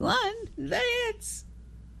One, let's.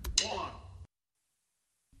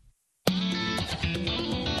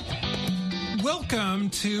 Welcome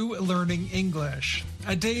to Learning English,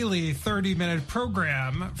 a daily 30-minute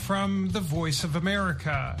program from the Voice of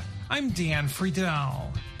America. I'm Dan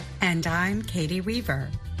Friedel. And I'm Katie Weaver.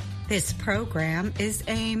 This program is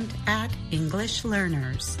aimed at English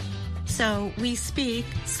learners. So we speak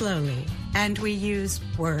slowly, and we use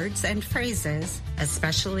words and phrases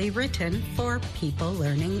especially written for people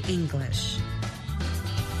learning English.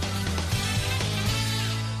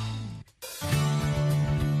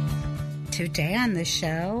 Today on the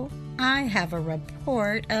show, I have a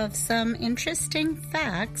report of some interesting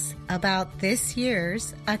facts about this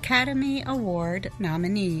year's Academy Award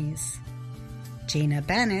nominees. Gina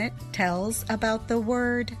Bennett tells about the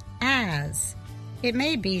word as. It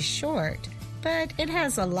may be short, but it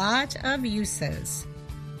has a lot of uses.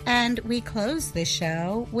 And we close the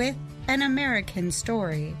show with an American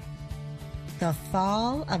story. The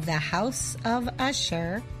Fall of the House of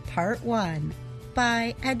Usher, Part 1,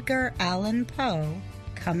 by Edgar Allan Poe,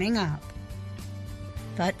 coming up.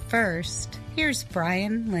 But first, here's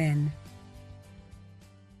Brian Lynn.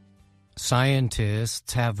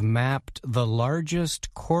 Scientists have mapped the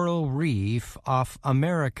largest coral reef off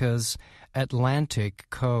America's Atlantic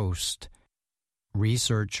coast.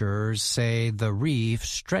 Researchers say the reef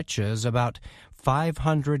stretches about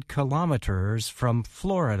 500 kilometers from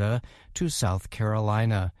Florida to South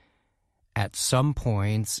Carolina. At some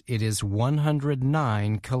points, it is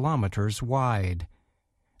 109 kilometers wide.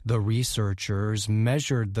 The researchers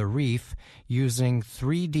measured the reef using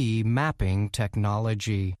 3D mapping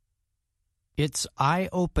technology. It's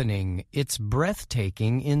eye-opening, it's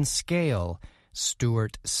breathtaking in scale,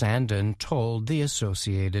 Stuart Sandin told the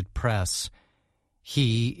Associated Press.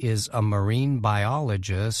 He is a marine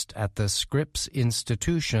biologist at the Scripps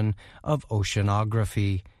Institution of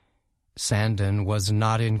Oceanography. Sandin was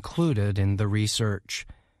not included in the research.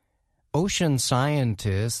 Ocean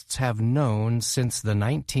scientists have known since the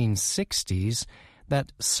 1960s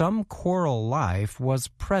that some coral life was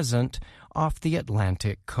present off the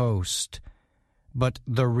Atlantic coast. But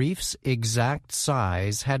the reef's exact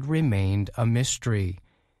size had remained a mystery.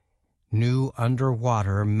 New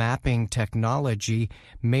underwater mapping technology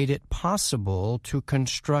made it possible to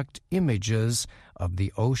construct images of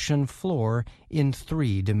the ocean floor in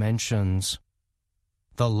 3 dimensions.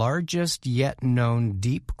 The largest yet known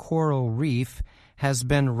deep coral reef has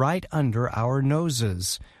been right under our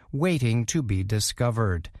noses, waiting to be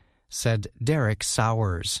discovered, said Derek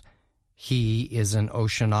Sowers. He is an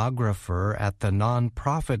oceanographer at the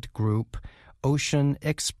nonprofit group Ocean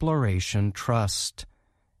Exploration Trust.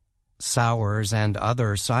 Sowers and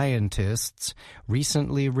other scientists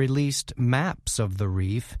recently released maps of the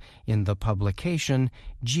reef in the publication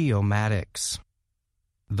Geomatics.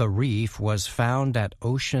 The reef was found at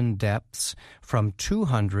ocean depths from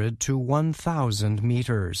 200 to 1,000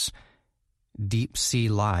 meters. Deep-sea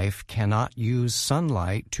life cannot use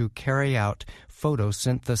sunlight to carry out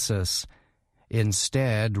photosynthesis.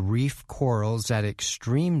 Instead, reef corals at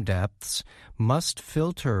extreme depths must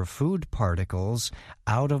filter food particles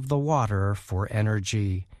out of the water for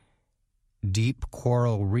energy. Deep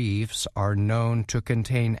coral reefs are known to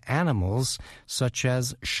contain animals such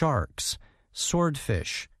as sharks,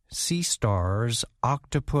 swordfish, sea stars,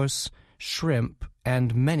 octopus, shrimp,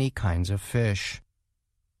 and many kinds of fish.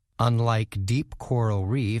 Unlike deep coral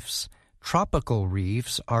reefs, tropical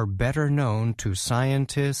reefs are better known to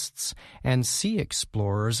scientists and sea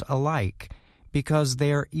explorers alike because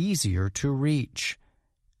they are easier to reach.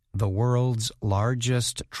 The world's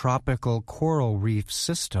largest tropical coral reef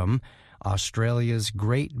system, Australia's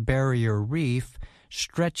Great Barrier Reef,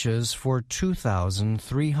 stretches for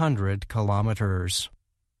 2,300 kilometers.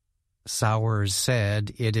 Sowers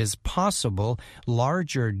said it is possible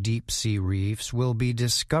larger deep-sea reefs will be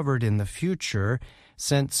discovered in the future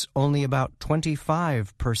since only about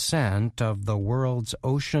 25% of the world's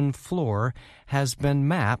ocean floor has been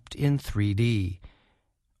mapped in 3D.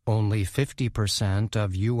 Only 50%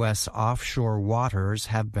 of U.S. offshore waters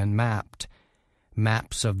have been mapped.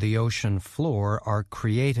 Maps of the ocean floor are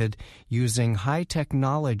created using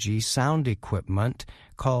high-technology sound equipment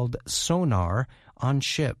called sonar on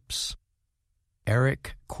ships.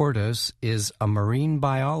 Eric Cordes is a marine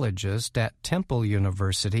biologist at Temple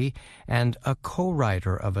University and a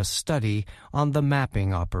co-writer of a study on the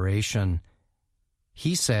mapping operation.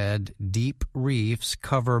 He said deep reefs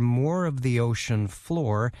cover more of the ocean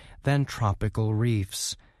floor than tropical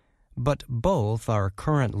reefs, but both are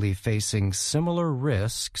currently facing similar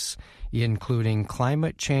risks, including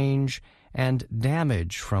climate change and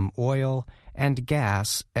damage from oil and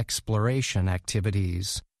gas exploration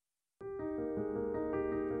activities.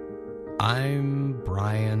 I'm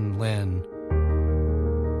Brian Lynn.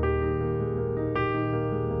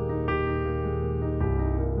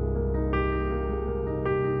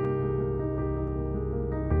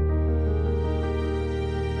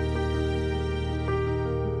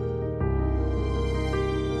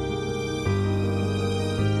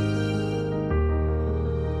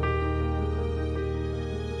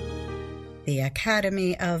 The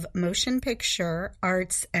Academy of Motion Picture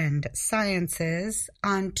Arts and Sciences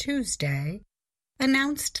on Tuesday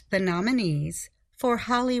announced the nominees for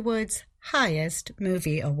Hollywood's highest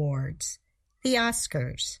movie awards, the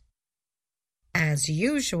Oscars. As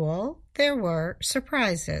usual, there were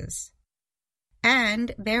surprises.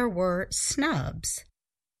 And there were snubs,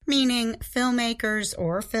 meaning filmmakers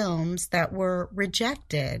or films that were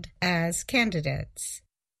rejected as candidates.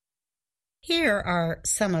 Here are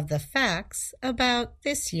some of the facts about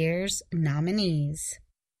this year's nominees.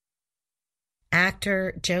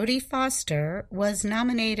 Actor Jodie Foster was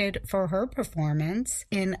nominated for her performance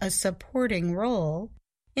in a supporting role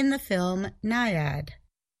in the film Nyad.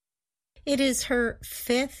 It is her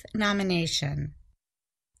 5th nomination.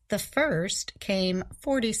 The first came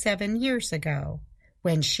 47 years ago,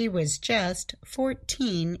 when she was just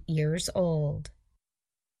 14 years old.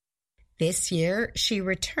 This year, she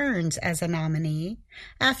returns as a nominee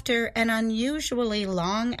after an unusually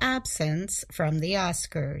long absence from the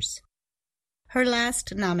Oscars. Her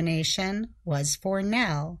last nomination was for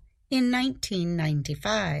Nell in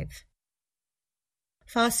 1995.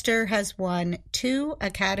 Foster has won 2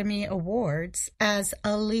 Academy Awards as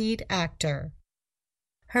a lead actor.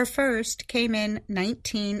 Her first came in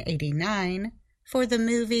 1989 for the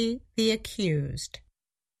movie The Accused.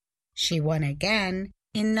 She won again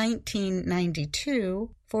in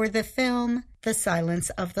 1992 for the film The Silence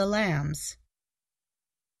of the Lambs.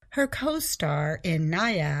 Her co-star in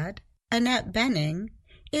Nyad, Annette Bening,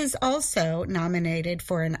 is also nominated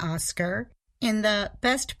for an Oscar in the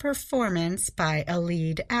Best Performance by a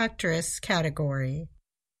Lead Actress category.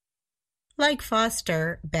 Like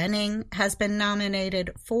Foster, Bening has been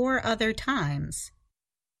nominated 4 other times,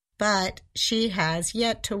 but she has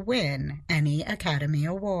yet to win any Academy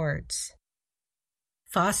Awards.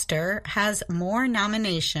 Foster has more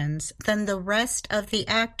nominations than the rest of the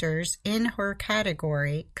actors in her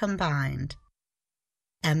category combined.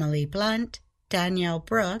 Emily Blunt, Danielle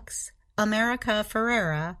Brooks, America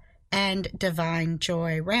Ferrera, and Divine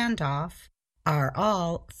Joy Randolph are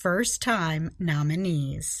all first-time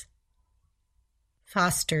nominees.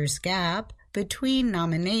 Foster's gap between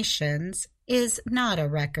nominations is not a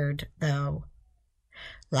record, though.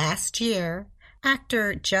 Last year,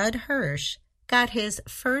 actor Judd Hirsch got his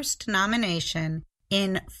first nomination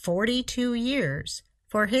in 42 years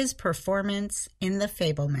for his performance in The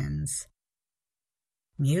Fabelmans.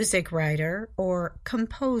 Music writer or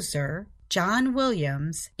composer John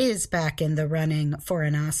Williams is back in the running for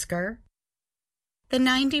an Oscar. The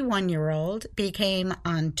 91-year-old became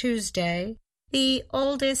on Tuesday the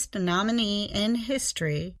oldest nominee in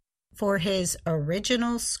history for his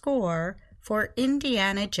original score for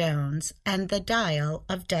Indiana Jones and the Dial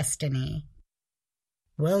of Destiny.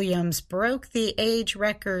 Williams broke the age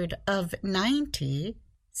record of 90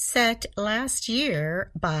 set last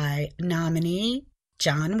year by nominee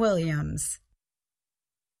John Williams.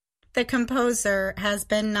 The composer has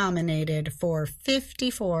been nominated for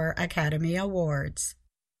 54 Academy Awards.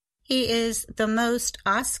 He is the most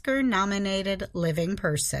Oscar-nominated living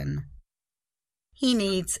person. He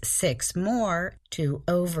needs 6 more to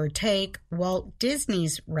overtake Walt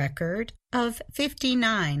Disney's record of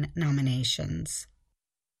 59 nominations.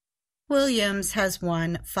 Williams has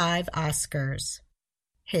won 5 Oscars.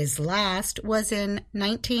 His last was in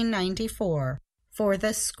 1994 for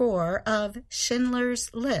the score of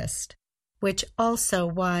Schindler's List, which also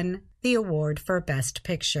won the award for Best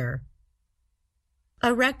Picture.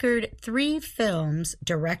 A record 3 films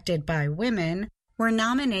directed by women were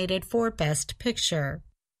nominated for Best Picture: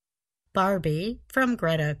 Barbie from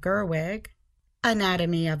Greta Gerwig,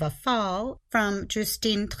 Anatomy of a Fall from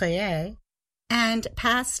Justine Triet, and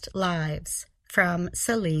Past Lives from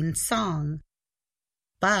Celine Song.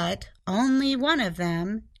 But only one of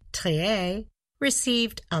them, Triet,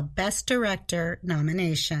 received a Best Director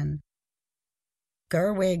nomination.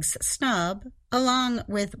 Gerwig's snub, along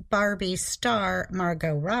with Barbie star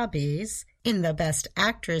Margot Robbie's in the Best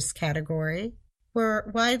Actress category, were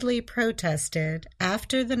widely protested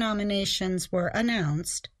after the nominations were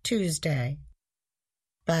announced Tuesday.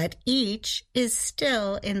 But each is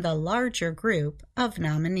still in the larger group of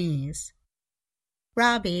nominees.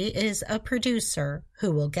 Robbie is a producer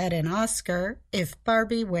who will get an Oscar if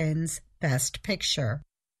Barbie wins Best Picture.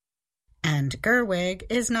 and Gerwig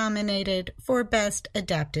is nominated for Best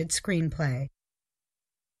Adapted Screenplay.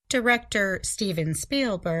 Director Steven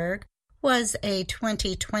Spielberg was a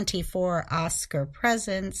 2024 Oscar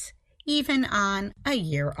presence, even on a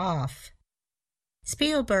year off.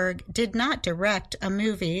 Spielberg did not direct a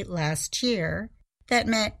movie last year that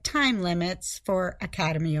met time limits for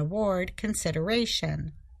Academy Award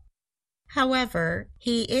consideration. However,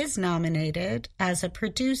 he is nominated as a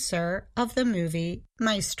producer of the movie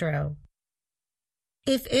Maestro.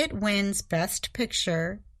 If it wins Best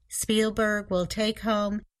Picture, Spielberg will take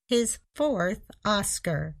home his 4th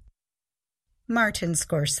Oscar. Martin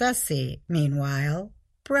Scorsese, meanwhile,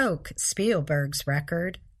 broke Spielberg's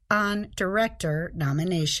record on director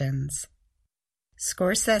nominations.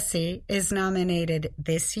 Scorsese is nominated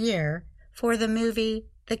this year for the movie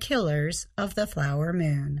The Killers of the Flower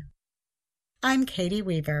Moon. I'm Katie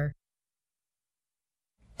Weaver.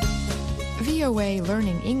 VOA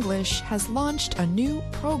Learning English has launched a new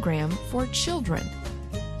program for children.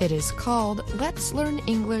 It is called Let's Learn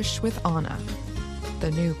English with Anna.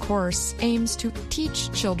 The new course aims to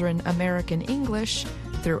teach children American English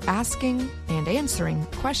through asking and answering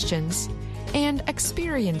questions and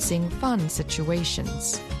experiencing fun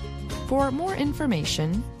situations. For more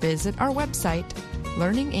information, visit our website,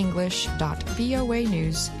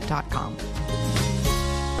 learningenglish.voanews.com.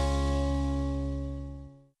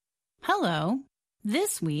 Hello.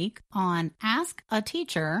 This week on Ask a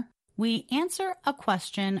Teacher, we answer a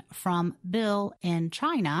question from Bill in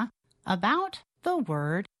China about the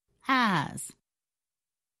word as.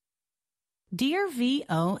 Dear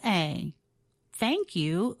VOA, thank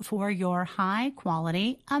you for your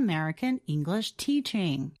high-quality American English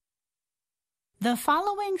teaching. The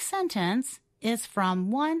following sentence is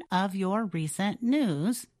from one of your recent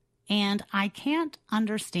news, and I can't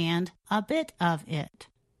understand a bit of it.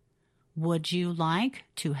 Would you like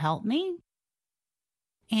to help me?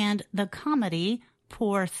 And the comedy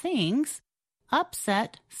Poor Things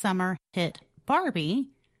upset summer hit Barbie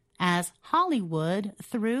as Hollywood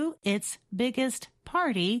threw its biggest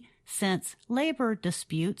party since labor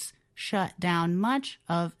disputes shut down much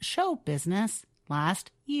of show business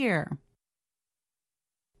last year.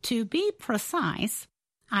 To be precise,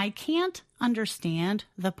 I can't understand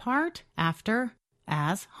the part after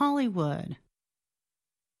as Hollywood.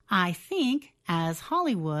 I think as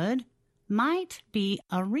Hollywood might be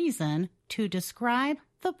a reason to describe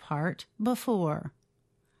the part before.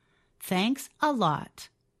 Thanks a lot.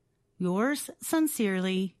 Yours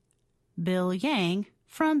sincerely, Bill Yang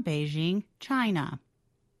from Beijing, China.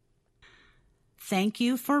 Thank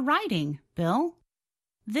you for writing, Bill.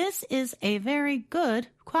 This is a very good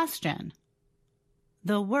question.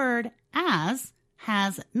 The word as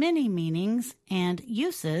has many meanings and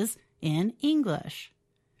uses in English.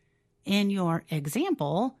 In your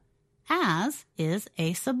example, as is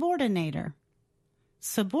a subordinator.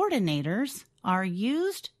 Subordinators are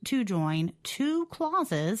used to join two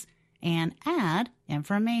clauses and add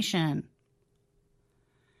information.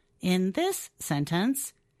 In this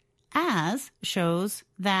sentence, as shows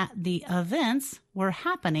that the events were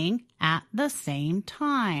happening at the same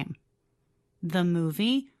time. The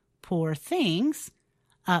movie Poor Things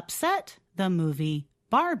upset the movie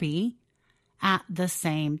Barbie at the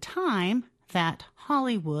same time that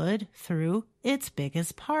Hollywood threw its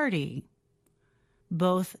biggest party.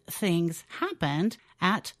 Both things happened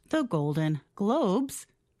at the Golden Globes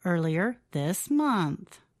earlier this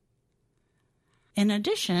month. In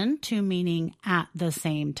addition to meaning at the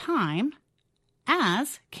same time,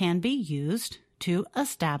 as can be used to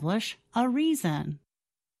establish a reason.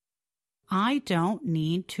 I don't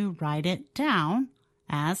need to write it down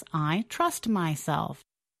as I trust myself.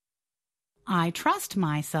 I trust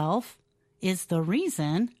myself is the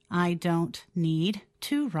reason I don't need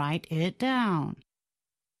to write it down.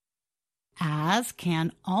 As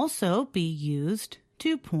can also be used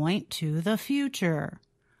to point to the future.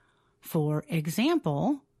 For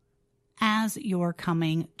example, as you're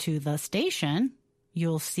coming to the station,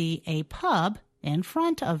 you'll see a pub in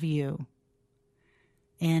front of you.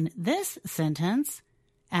 In this sentence,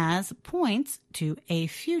 as points to a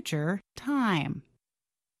future time.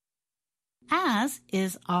 As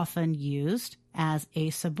is often used as a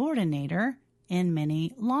subordinator in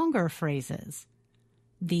many longer phrases.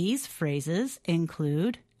 These phrases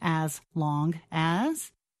include as long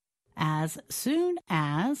as soon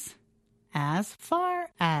as far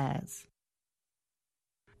as.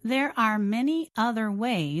 There are many other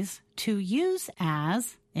ways to use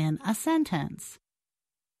as in a sentence.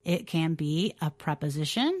 It can be a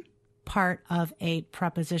preposition, part of a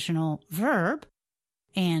prepositional verb,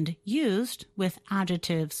 and used with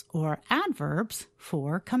adjectives or adverbs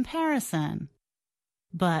for comparison.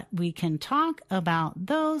 But we can talk about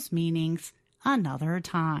those meanings another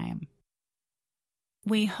time.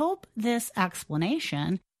 We hope this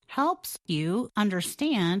explanation helps you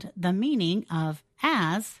understand the meaning of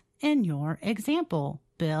as in your example,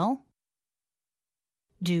 Bill.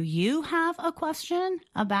 Do you have a question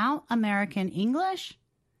about American English?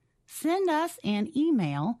 Send us an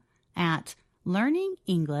email at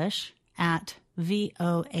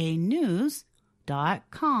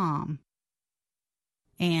learningenglish@voanews.com.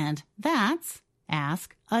 And that's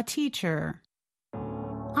Ask a Teacher.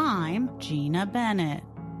 I'm Gina Bennett.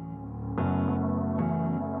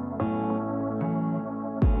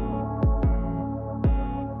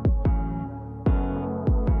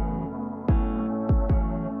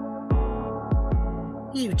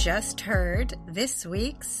 You just heard this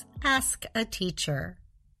week's Ask a Teacher.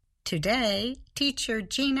 Today, Teacher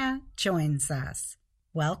Gina joins us.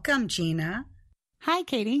 Welcome, Gina. Hi,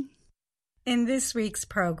 Katie. In this week's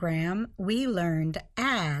program, we learned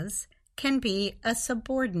as can be a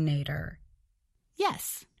subordinator.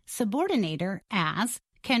 Yes, subordinator as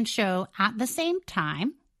can show at the same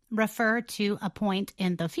time, refer to a point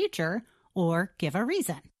in the future, or give a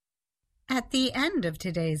reason. At the end of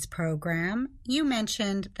today's program, you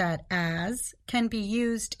mentioned that as can be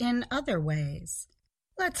used in other ways.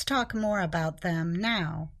 Let's talk more about them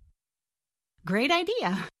now. Great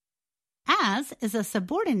idea. As is a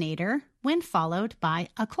subordinator when followed by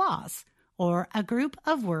a clause or a group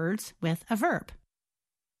of words with a verb.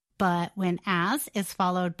 But when as is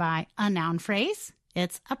followed by a noun phrase,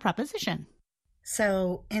 it's a preposition.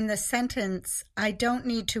 So in the sentence, I don't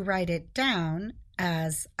need to write it down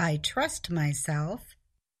as I trust myself,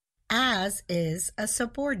 as is a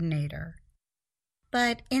subordinator.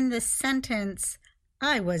 But in the sentence,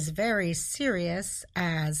 I was very serious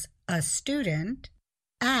as a student,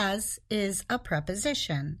 as is a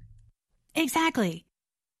preposition. Exactly.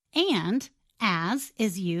 And as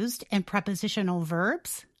is used in prepositional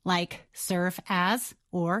verbs like serve as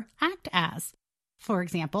or act as. For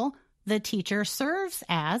example, the teacher serves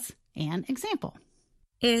as an example.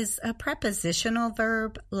 Is a prepositional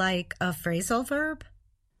verb like a phrasal verb?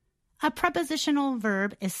 A prepositional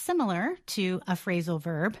verb is similar to a phrasal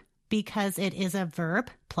verb because it is a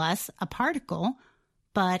verb plus a particle,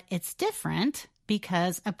 but it's different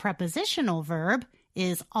because a prepositional verb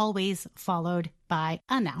is always followed by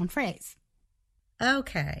a noun phrase.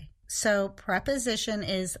 Okay, so preposition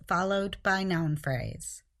is followed by noun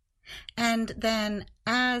phrase. And then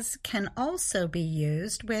as can also be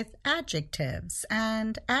used with adjectives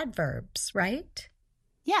and adverbs, right?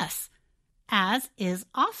 Yes, as is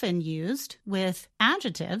often used with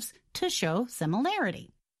adjectives to show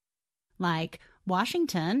similarity. Like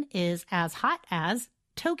Washington is as hot as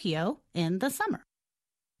Tokyo in the summer.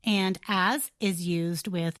 And as is used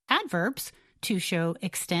with adverbs to show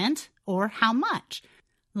extent or how much,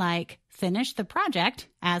 like finish the project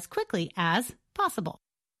as quickly as possible.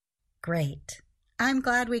 Great. I'm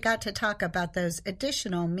glad we got to talk about those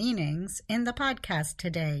additional meanings in the podcast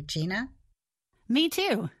today, Gina. Me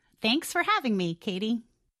too. Thanks for having me, Katie.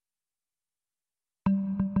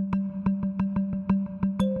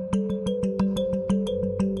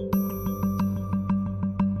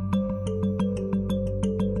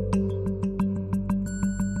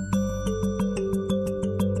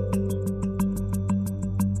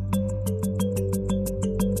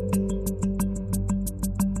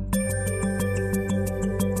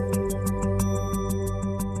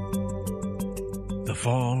 The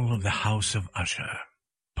Fall of the House of Usher,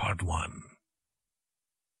 Part 1.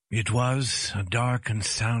 It was a dark and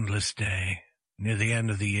soundless day, near the end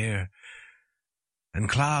of the year, and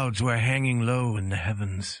clouds were hanging low in the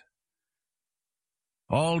heavens.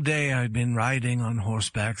 All day I'd been riding on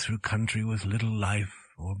horseback through country with little life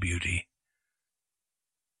or beauty,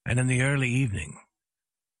 and in the early evening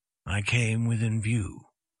I came within view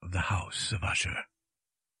of the House of Usher.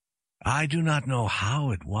 I do not know how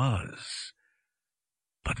it was,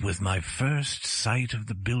 but with my first sight of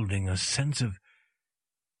the building, a sense of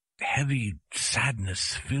heavy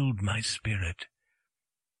sadness filled my spirit.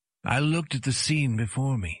 I looked at the scene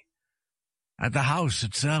before me, at the house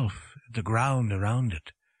itself, at the ground around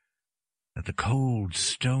it, at the cold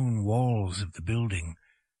stone walls of the building,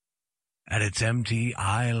 at its empty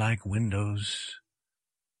eye-like windows,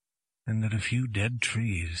 and at a few dead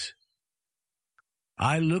trees.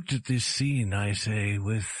 I looked at this scene, I say,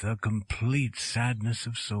 with a complete sadness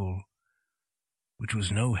of soul, which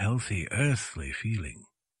was no healthy earthly feeling.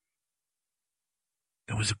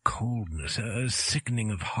 There was a coldness, a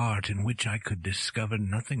sickening of heart in which I could discover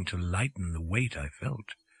nothing to lighten the weight I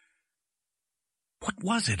felt. What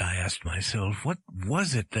was it, I asked myself, what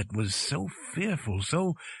was it that was so fearful,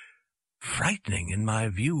 so frightening in my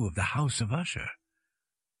view of the House of Usher?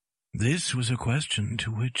 This was a question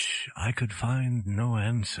to which I could find no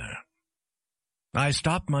answer. I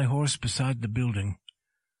stopped my horse beside the building,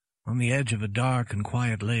 on the edge of a dark and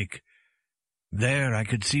quiet lake. There I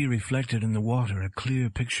could see reflected in the water a clear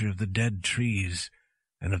picture of the dead trees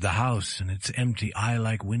and of the house and its empty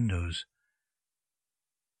eye-like windows.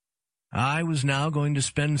 I was now going to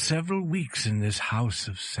spend several weeks in this house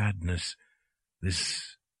of sadness,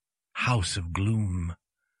 this house of gloom.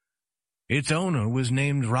 Its owner was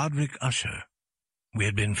named Roderick Usher. We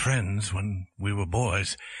had been friends when we were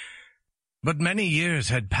boys, but many years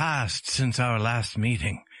had passed since our last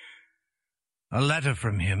meeting. A letter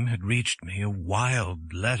from him had reached me, a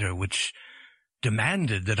wild letter which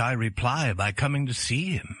demanded that I reply by coming to see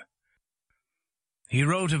him. He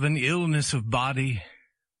wrote of an illness of body,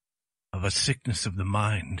 of a sickness of the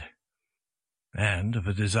mind, and of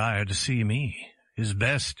a desire to see me, his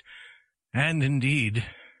best, and indeed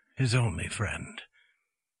his only friend.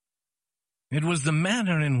 It was the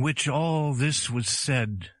manner in which all this was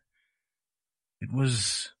said, it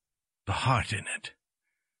was the heart in it,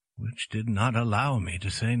 which did not allow me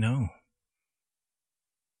to say no.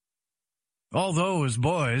 Although as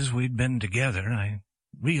boys we'd been together, I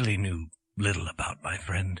really knew little about my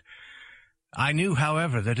friend. I knew,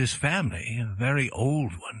 however, that his family, a very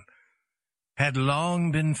old one, had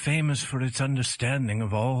long been famous for its understanding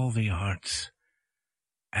of all the arts,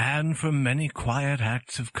 and for many quiet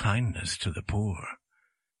acts of kindness to the poor.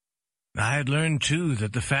 I had learned, too,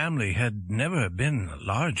 that the family had never been a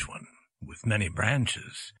large one, with many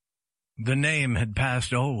branches. The name had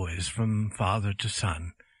passed always from father to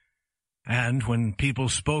son, and when people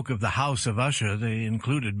spoke of the House of Usher, they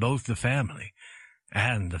included both the family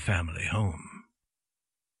and the family home.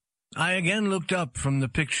 I again looked up from the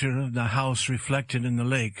picture of the house reflected in the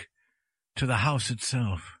lake to the house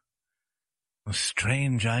itself. A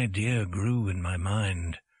strange idea grew in my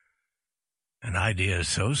mind, an idea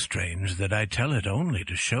so strange that I tell it only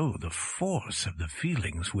to show the force of the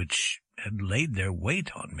feelings which had laid their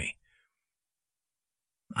weight on me.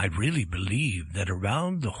 I really believed that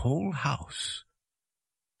around the whole house,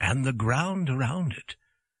 and the ground around it,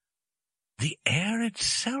 the air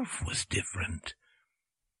itself was different.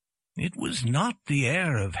 It was not the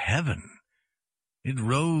air of heaven. It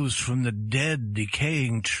rose from the dead,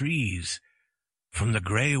 decaying trees, from the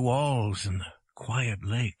gray walls and the quiet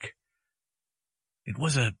lake. It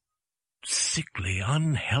was a sickly,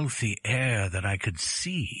 unhealthy air that I could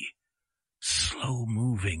see,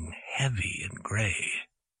 slow-moving, heavy and gray.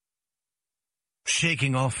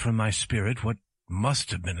 Shaking off from my spirit what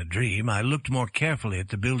must have been a dream, I looked more carefully at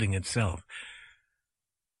the building itself.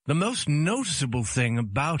 The most noticeable thing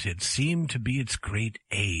about it seemed to be its great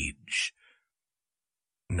age.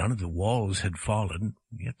 None of the walls had fallen,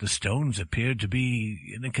 yet the stones appeared to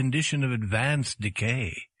be in a condition of advanced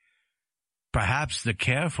decay. Perhaps the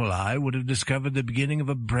careful eye would have discovered the beginning of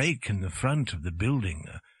a break in the front of the building,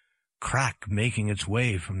 a crack making its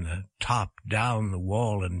way from the top down the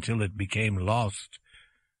wall until it became lost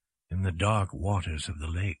in the dark waters of the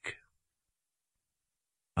lake.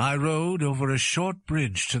 I rode over a short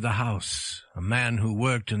bridge to the house. A man who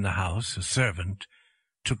worked in the house, a servant,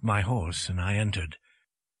 took my horse, and I entered.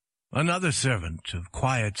 Another servant of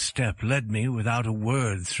quiet step led me without a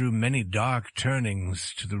word through many dark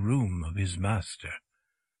turnings to the room of his master.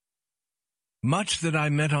 Much that I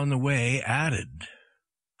met on the way added,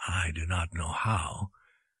 I do not know how,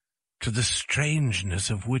 to the strangeness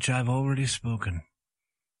of which I've already spoken.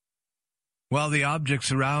 While the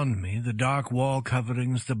objects around me, the dark wall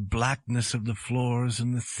coverings, the blackness of the floors,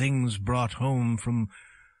 and the things brought home from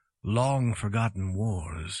long-forgotten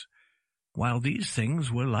wars, while these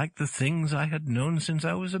things were like the things I had known since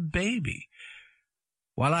I was a baby,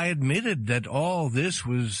 while I admitted that all this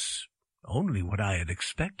was only what I had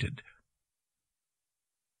expected,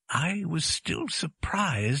 I was still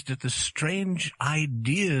surprised at the strange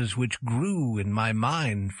ideas which grew in my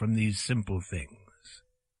mind from these simple things.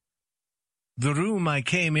 The room I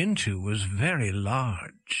came into was very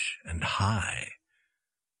large and high.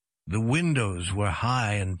 The windows were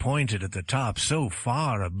high and pointed at the top, so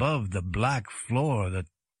far above the black floor that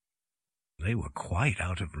they were quite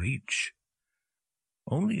out of reach.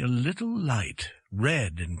 Only a little light,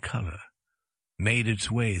 red in color, made its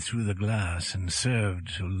way through the glass and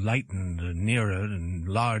served to lighten the nearer and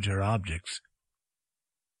larger objects.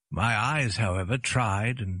 My eyes, however,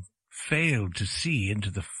 tried and failed to see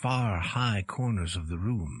into the far high corners of the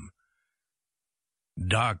room.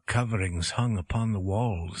 Dark coverings hung upon the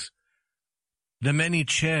walls. The many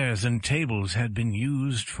chairs and tables had been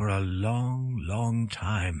used for a long, long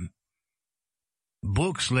time.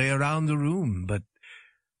 Books lay around the room, but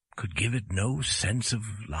could give it no sense of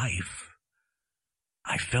life.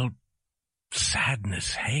 I felt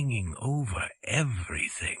sadness hanging over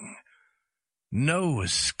everything. No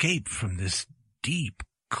escape from this deep,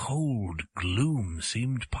 cold gloom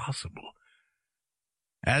seemed possible.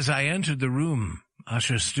 As I entered the room,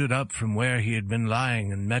 Usher stood up from where he had been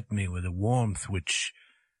lying and met me with a warmth which,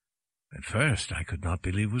 at first, I could not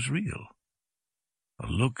believe was real. A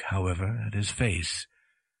look, however, at his face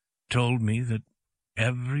told me that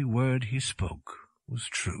every word he spoke was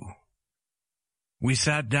true. We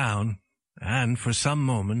sat down, and for some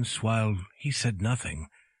moments, while he said nothing,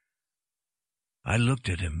 I looked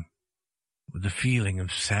at him with a feeling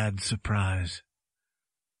of sad surprise.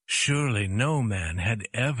 Surely no man had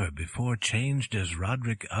ever before changed as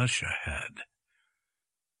Roderick Usher had.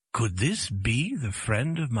 Could this be the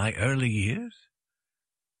friend of my early years?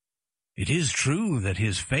 It is true that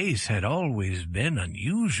his face had always been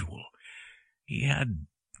unusual. He had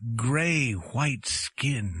gray-white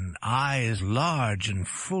skin, eyes large and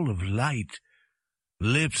full of light,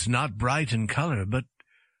 lips not bright in color, but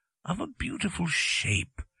of a beautiful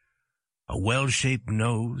shape, a well-shaped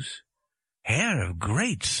nose, hair of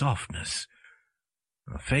great softness,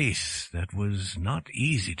 a face that was not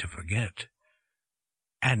easy to forget.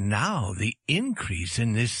 And now the increase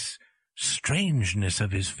in this strangeness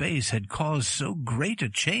of his face had caused so great a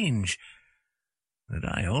change that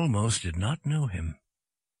I almost did not know him.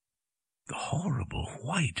 The horrible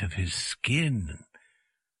white of his skin and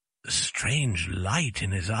the strange light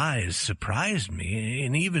in his eyes surprised me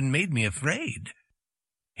and even made me afraid.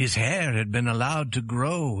 His hair had been allowed to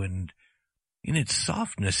grow, and in its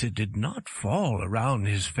softness it did not fall around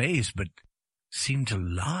his face, but seemed to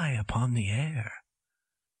lie upon the air.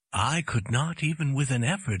 I could not, even with an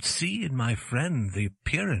effort, see in my friend the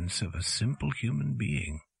appearance of a simple human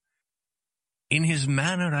being. In his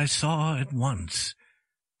manner I saw at once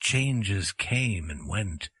changes came and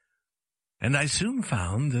went, and I soon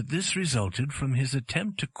found that this resulted from his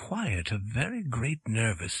attempt to quiet a very great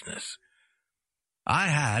nervousness. I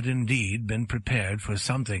had indeed been prepared for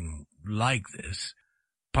something like this,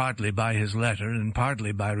 partly by his letter and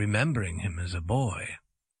partly by remembering him as a boy.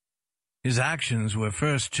 His actions were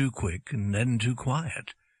first too quick and then too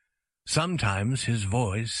quiet. Sometimes his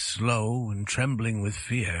voice, slow and trembling with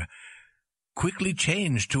fear, quickly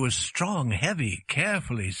changed to a strong, heavy,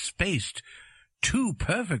 carefully spaced, too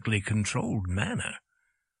perfectly controlled manner.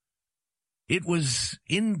 It was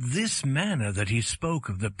in this manner that he spoke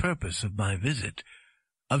of the purpose of my visit,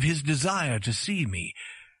 of his desire to see me,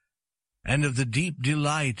 and of the deep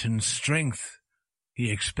delight and strength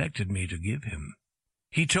he expected me to give him.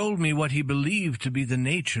 He told me what he believed to be the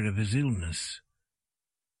nature of his illness.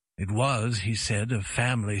 It was, he said, a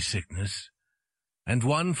family sickness, and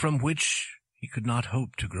one from which he could not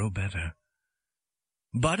hope to grow better.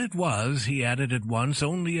 But it was, he added at once,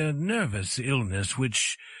 only a nervous illness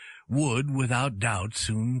which would, without doubt,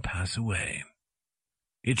 soon pass away.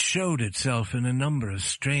 It showed itself in a number of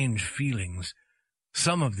strange feelings.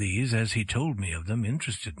 Some of these, as he told me of them,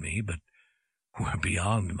 interested me, but were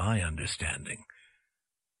beyond my understanding.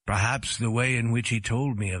 Perhaps the way in which he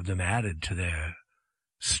told me of them added to their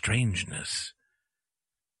strangeness.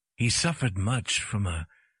 He suffered much from a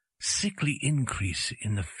sickly increase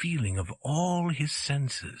in the feeling of all his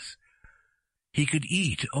senses. He could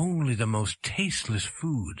eat only the most tasteless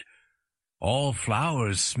food. All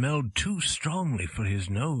flowers smelled too strongly for his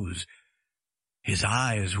nose. His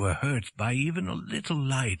eyes were hurt by even a little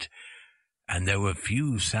light, and there were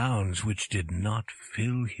few sounds which did not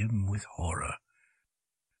fill him with horror.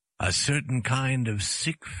 A certain kind of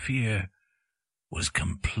sick fear was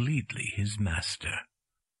completely his master.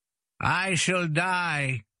 "I shall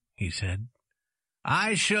die," he said.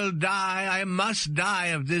 "I shall die. I must die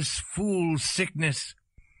of this fool sickness.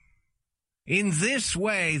 In this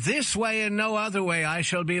way and no other way, I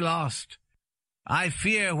shall be lost. I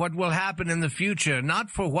fear what will happen in the future,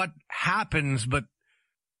 not for what happens, but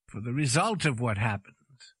for the result of what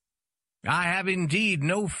happens. I have indeed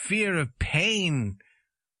no fear of pain,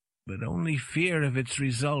 but only fear of its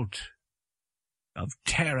result, of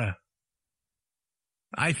terror.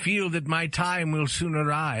 I feel that my time will soon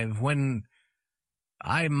arrive when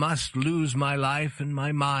I must lose my life and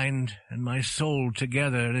my mind and my soul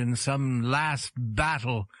together in some last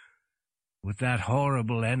battle with that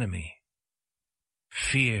horrible enemy,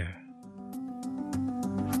 fear."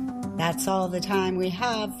 That's all the time we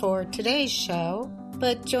have for today's show,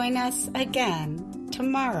 but join us again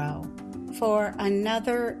tomorrow for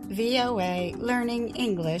another VOA Learning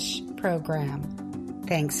English program.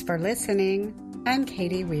 Thanks for listening. I'm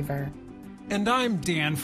Katie Weaver. And I'm Dan